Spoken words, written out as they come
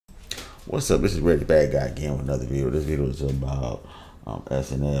What's up? This is Ready Bad Guy again with another video. This video is about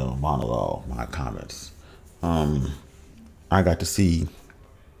SNL Monologue, my comments. I got to see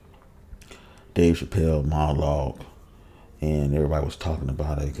Dave Chappelle Monologue, and everybody was talking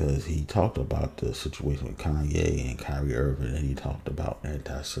about it because he talked about the situation with Kanye and Kyrie Irving, and he talked about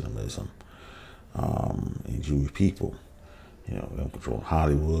anti-Semitism and Jewish people. You know, they don't control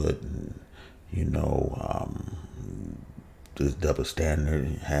Hollywood, and this double standard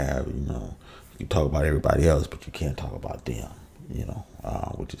you have. You can talk about everybody else, but you can't talk about them.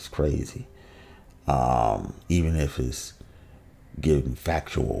 Which is crazy. Even if it's giving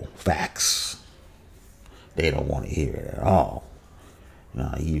factual facts, they don't want to hear it at all.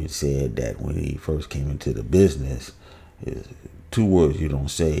 He even said that when he first came into the business, two words you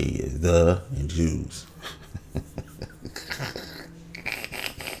don't say is "the" and "Jews."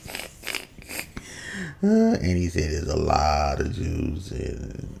 And he said there's a lot of Jews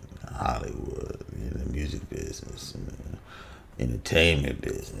in Hollywood, in the music business, in the entertainment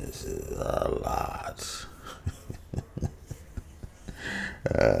business. A lot.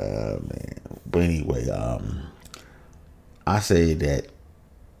 Man. But anyway, I say that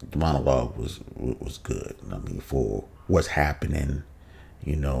the monologue was good. I mean, for what's happening,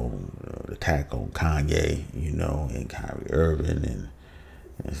 the attack on Kanye, and Kyrie Irving, and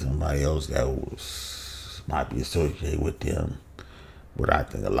somebody else that might be associated with them. But I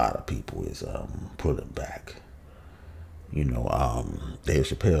think a lot of people is pulling back. Dave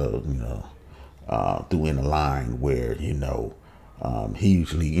Chappelle, threw in a line where, he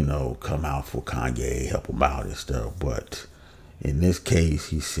usually, come out for Kanye, help him out and stuff. But in this case,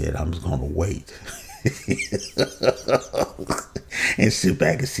 he said, I'm just going to wait and sit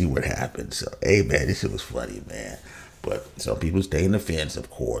back and see what happens. So, hey, man, this shit was funny, man. But some people stay in the fence, of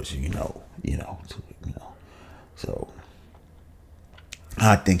course, So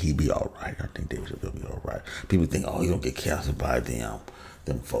I think he'd be all right. I think David Chappelle will be all right. People think, oh, you don't get canceled by them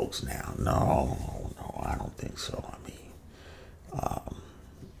folks now. No, I don't think so. I mean,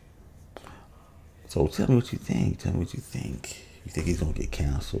 so tell me what you think. Tell me what you think. You think he's gonna get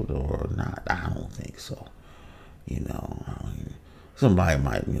canceled or not? I don't think so. Somebody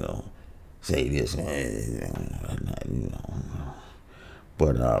might, say this,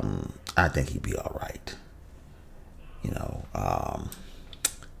 but I think he'd be all right.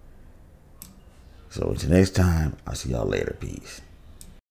 So until next time, I'll see y'all later. Peace.